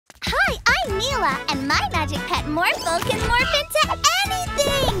Mila, and my magic pet Morphle can morph into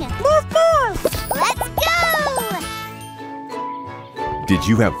anything! Morph, morph! Let's go! Did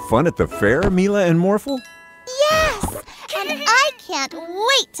you have fun at the fair, Mila and Morphle? Yes! And I can't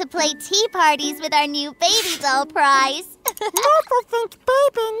wait to play tea parties with our new baby doll prize. Morphle thinks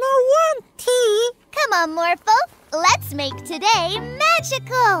Bebe no want tea. Come on, Morphle. Let's make today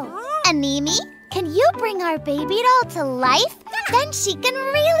magical. Animi, can you bring our baby doll to life? Then she can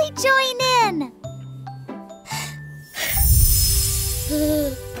really join in.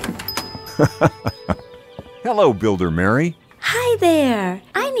 Hello, Builder Mary. Hi there.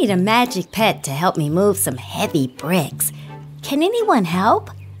 I need a magic pet to help me move some heavy bricks. Can anyone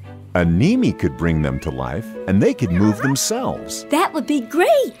help? Animi could bring them to life, and they could move themselves. That would be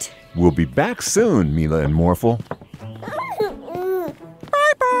great. We'll be back soon, Mila and Morphle.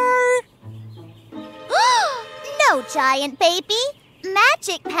 Bye-bye. No, giant baby.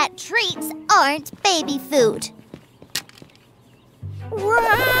 Magic pet treats aren't baby food.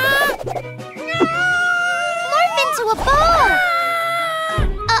 Morph into a ball.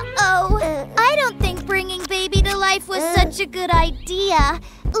 Uh-oh. I don't think bringing Baby to life was such a good idea.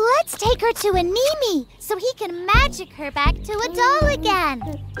 Let's take her to Animi so he can magic her back to a doll again.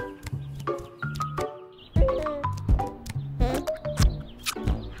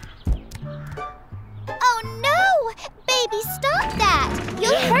 Oh no! Baby, stop that!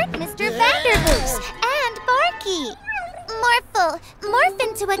 You'll hurt Mr. Vanderboos and Barky. Morphle, morph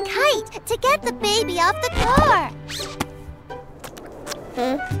into a kite to get the baby off the car.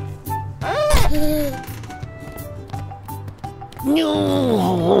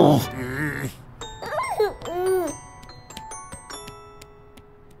 No.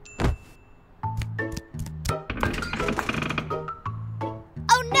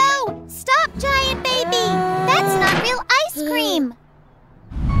 Oh no! Stop, giant baby! That's not real ice cream!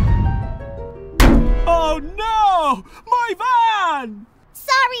 Oh no! My van!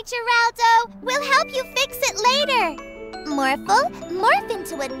 Sorry, Geraldo. We'll help you fix it later. Morphle, morph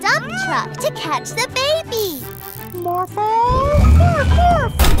into a dump truck to catch the baby. Morphle, morph,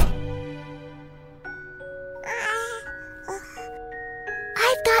 morph.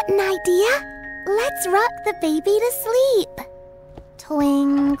 I've got an idea. Let's rock the baby to sleep.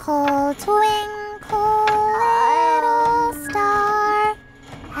 Twinkle, twinkle, little star,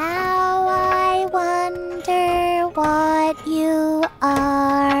 how I wonder what you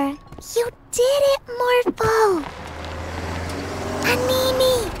are. You did it, Morphle.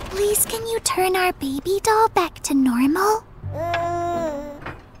 Animi, please can you turn our baby doll back to normal?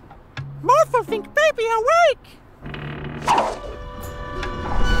 Morphle think Baby awake.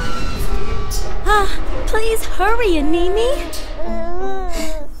 Please hurry, Animi.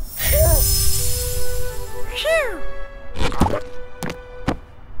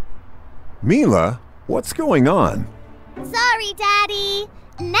 Mila, what's going on? Sorry, Daddy.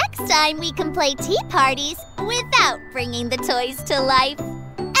 Next time we can play tea parties without bringing the toys to life.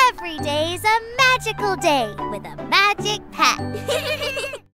 Every day's a magical day with a magic pet.